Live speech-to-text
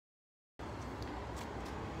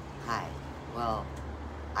Hi. Well,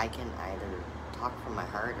 I can either talk from my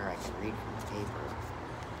heart or I can read from the paper.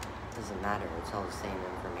 Doesn't matter, it's all the same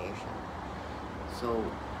information. So,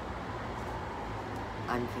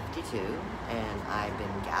 I'm 52 and I've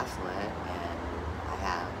been gaslit and I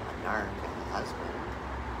have a narc and a husband.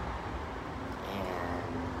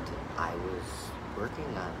 And I was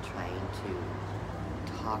working on trying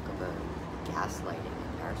to talk about gaslighting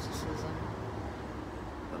and narcissism,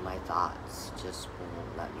 but my thoughts just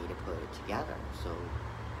won't let me to put it together, so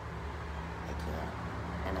I can't,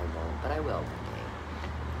 and I won't, but I will one day.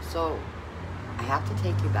 So I have to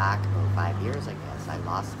take you back about 5 years, I guess. I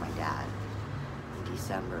lost my dad in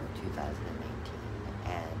December of 2019,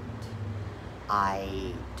 and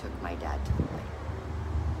I took my dad to the light.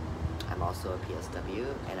 I'm also a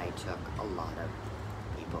PSW, and I took a lot of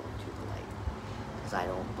people to the light, because I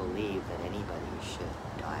don't believe that anybody should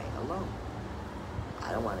die alone.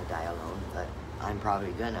 I don't want to die alone, but I'm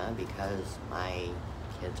probably gonna, because my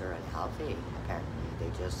kids are unhealthy, apparently. They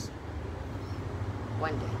just,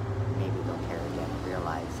 one day, maybe they'll care again and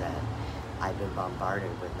realize that I've been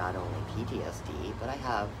bombarded with not only PTSD, but I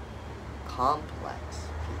have complex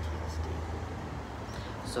PTSD.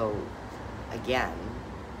 So, again,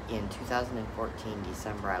 in 2014,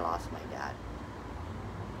 December, I lost my dad.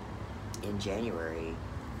 In January,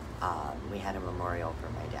 we had a memorial for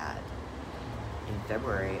my dad. In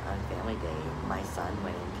February, on Family Day, my son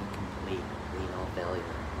went into complete renal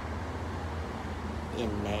failure.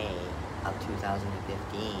 In May of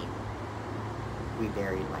 2015, we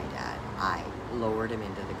buried my dad. I lowered him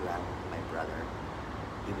into the ground with my brother.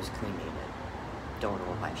 He was cremated. Don't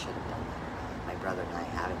know if I should have done that or not. My brother and I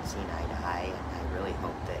haven't seen eye to eye, and I really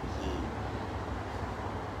hope that he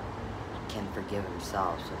can forgive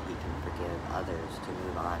himself so he can forgive others to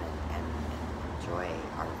move on and enjoy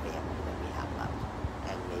our family that we have left,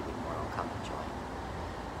 and maybe more will come and join.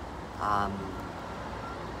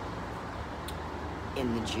 In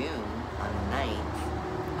the June, on the 9th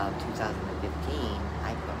of 2015,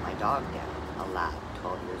 I put my dog down, a lab,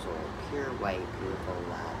 12 years old, pure white, beautiful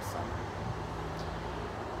lab summer.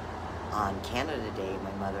 On Canada Day,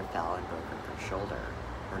 my mother fell and broke her shoulder.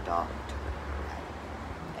 Her dog took her away,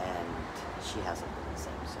 and she hasn't been the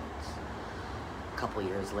same since. A couple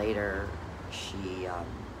years later, she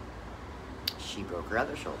broke her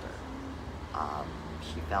other shoulder.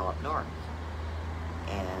 She fell up north,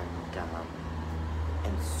 and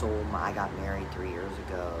so I got married 3 years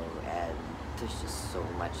ago, and there's just so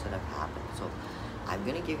much that have happened. So I'm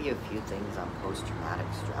gonna give you a few things on post-traumatic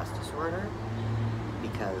stress disorder,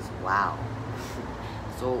 because wow.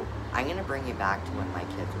 So I'm gonna bring you back to when my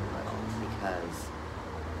kids were little, because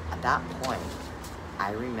at that point,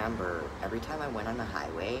 I remember every time I went on the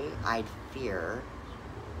highway, I'd fear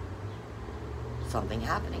something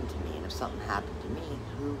happening to me. And if something happened to me,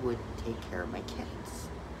 who would take care of my kids?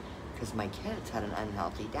 Because my kids had an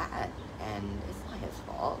unhealthy dad, and it's not his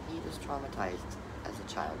fault. He was traumatized as a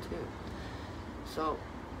child too. So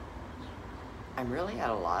I'm really at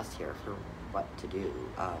a loss here for what to do.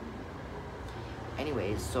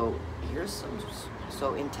 Anyways, so here's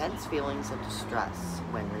so intense feelings of distress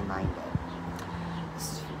when reminded.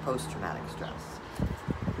 This is post-traumatic stress.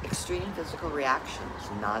 Extreme physical reactions,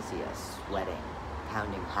 nausea, sweating,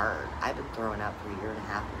 pounding hard. I've been throwing up for 1.5 years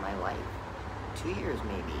of my life, 2 years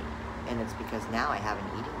maybe, and it's because now I have an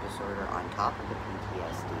eating disorder on top of the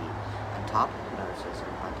PTSD, on top of the narcissism,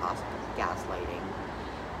 on top of the gaslighting,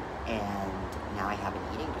 and now I have an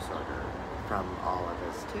eating disorder from all of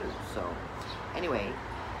this too. So anyway,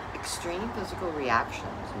 extreme physical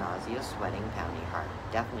reactions, nausea, sweating, pounding heart,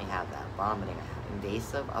 definitely have that. Vomiting, I have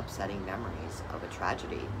invasive, upsetting memories of a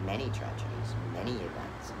tragedy, many tragedies, many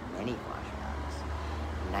events, many flashbacks,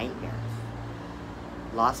 nightmares,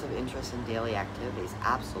 loss of interest in daily activities,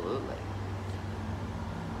 absolutely.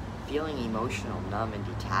 Feeling emotional, numb, and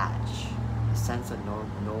detached, a sense of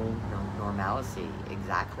normalcy,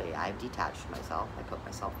 exactly. I've detached myself, I put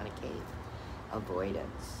myself in a cave.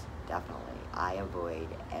 Avoidance, definitely. I avoid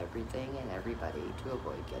everything and everybody to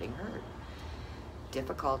avoid getting hurt.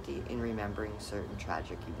 Difficulty in remembering certain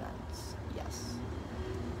tragic events, yes.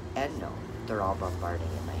 And no, they're all bombarding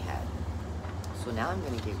in my head. So now I'm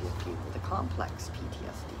going to give you a few for the complex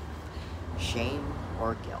PTSD. Shame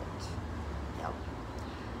or guilt. Yep.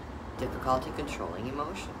 Difficulty controlling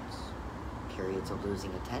emotions. Periods of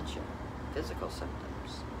losing attention. Physical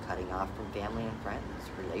symptoms. Cutting off from family and friends.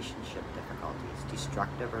 Relationship difficulties.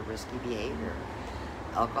 Destructive or risky behavior.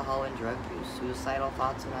 Alcohol and drug use. Suicidal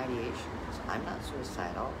thoughts and ideations. I'm not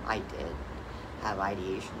suicidal. I did have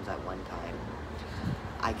ideations at one time.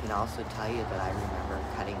 I can also tell you that I remember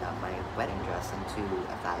cutting up my wedding dress into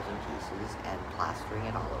 1,000 pieces and plastering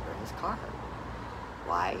it all over his car.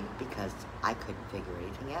 Why? Because I couldn't figure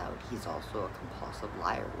anything out. He's also a compulsive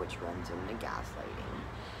liar, which runs into gaslighting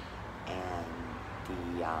and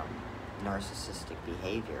the narcissistic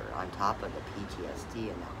behavior on top of the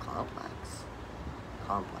PTSD and now complex.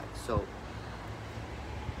 So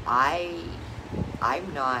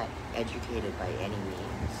I'm not educated by any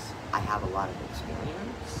means. I have a lot of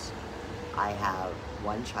experience. I have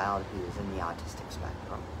one child who is in the autistic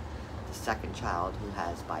spectrum, the second child who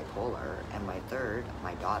has bipolar, and my third,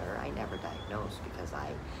 my daughter, I never diagnosed because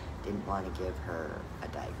I didn't want to give her a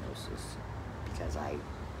diagnosis because I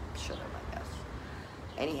should have, I guess.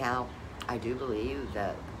 Anyhow, I do believe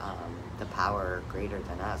that the power greater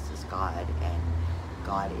than us is God, and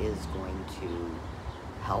God is going to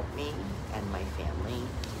help me and my family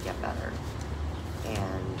to get better.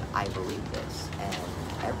 And I believe this, and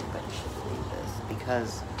everybody should believe this,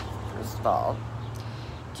 because first of all,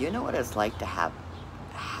 do you know what it's like to have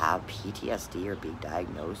PTSD or be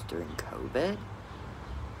diagnosed during COVID?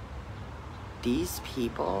 These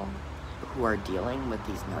people who are dealing with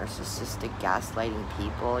these narcissistic gaslighting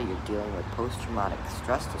people, you're dealing with post-traumatic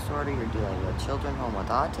stress disorder, you're dealing with children home with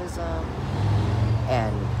autism,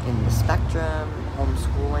 and in the spectrum,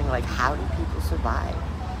 homeschooling, like how do people survive?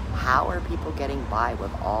 How are people getting by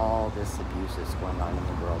with all this abuse that's going on in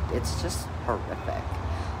the world? It's just horrific.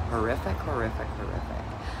 Horrific, horrific, horrific.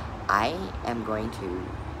 I am going to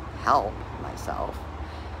help myself.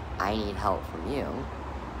 I need help from you.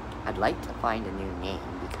 I'd like to find a new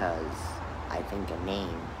name because I think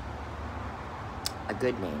a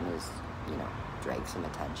good name is, drag some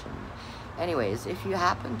attention. Anyways, if you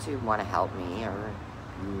happen to want to help me or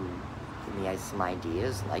you give me some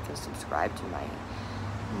ideas, like and subscribe to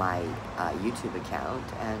my YouTube account,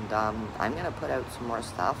 and I'm going to put out some more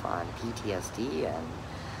stuff on PTSD and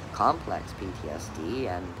complex PTSD,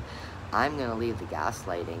 and I'm going to leave the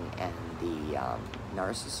gaslighting and the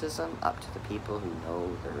narcissism up to the people who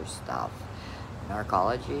know their stuff.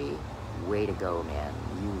 Narcology, way to go, man.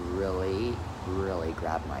 You really, really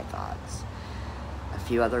grabbed my thoughts. A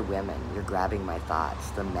few other women, you're grabbing my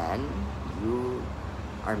thoughts. The men, you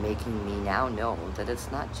are making me now know that it's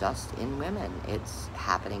not just in women. It's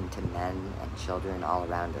happening to men and children all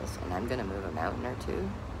around us. And I'm going to move a mountain or two,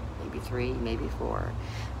 maybe 3, maybe 4.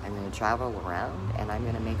 I'm going to travel around and I'm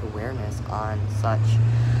going to make awareness on such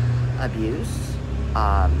abuse.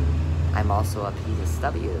 I'm also a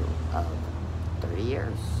PTSD of 30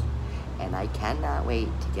 years. And I cannot wait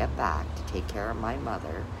to get back to take care of my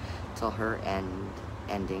mother till her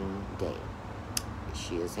ending day.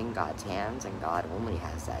 She is in God's hands, and God only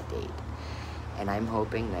has that date. And I'm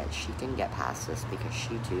hoping that she can get past this, because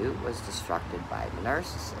she too was destructed by the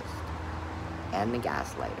narcissist and the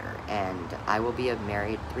gaslighter. And I will be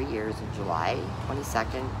married 3 years in July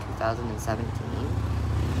 22nd, 2017,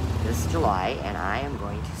 this July, and I am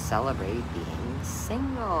going to celebrate being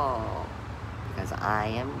single, because I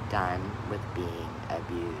am done with being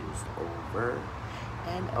abused over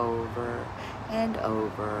and over and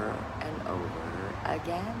over and over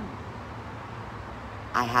again.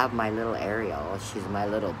 I have my little Ariel. She's my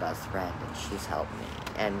little best friend, and she's helped me.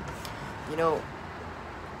 And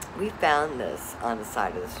we found this on the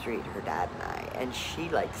side of the street, her dad and I, and she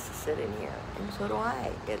likes to sit in here, and so do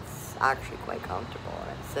I. It's actually quite comfortable, and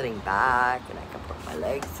I'm sitting back, and I can put my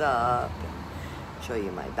legs up and show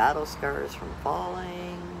you my battle scars from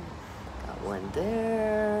falling. Got one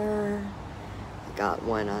there. I got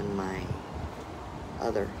one on my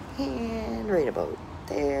other hand, right about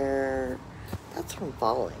there. That's from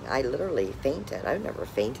falling. I literally fainted. I've never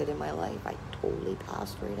fainted in my life. I totally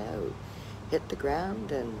passed right out. Hit the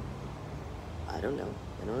ground, and I don't know.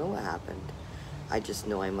 I don't know what happened. I just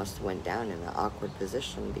know I must have went down in an awkward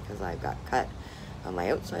position, because I got cut on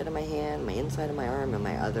my outside of my hand, my inside of my arm, and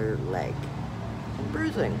my other leg. And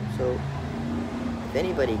bruising. So if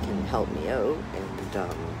anybody can help me out, and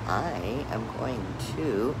I am going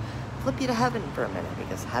to flip you to heaven for a minute,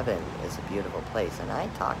 because heaven is a beautiful place, and I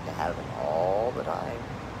talk to heaven all the time.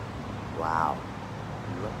 Wow.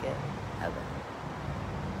 Look at heaven.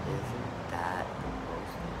 Isn't that the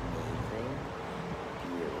most amazing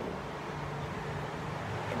view?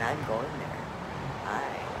 And I'm going there.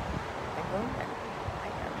 I'm going there. I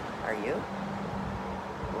am. Are you?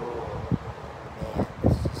 Oh, man,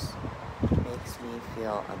 this just makes me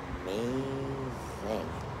feel amazing.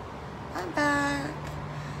 I'm back.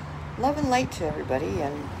 Love and light to everybody,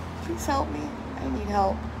 and please help me. I need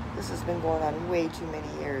help. This has been going on way too many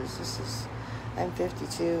years. I'm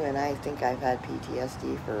 52, and I think I've had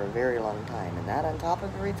PTSD for a very long time, and that on top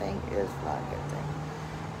of everything is not a good thing.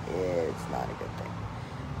 it's not a good thing.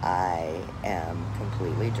 I am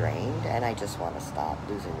completely drained, and I just want to stop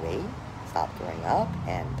losing weight, stop throwing up,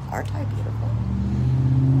 and aren't I beautiful?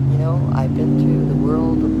 You know, I've been through the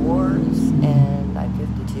world of wars, and I'm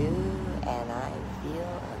 52, and I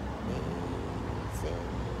feel amazing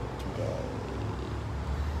today.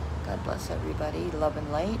 God bless everybody, love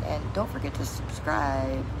and light, and don't forget to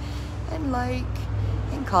subscribe, and like,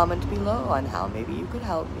 and comment below on how maybe you could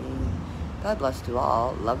help me. God bless to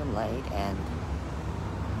all, love and light, and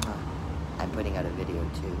I'm putting out a video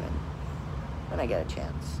too, and when I get a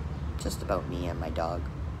chance, just about me and my dog.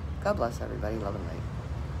 God bless everybody, love and light.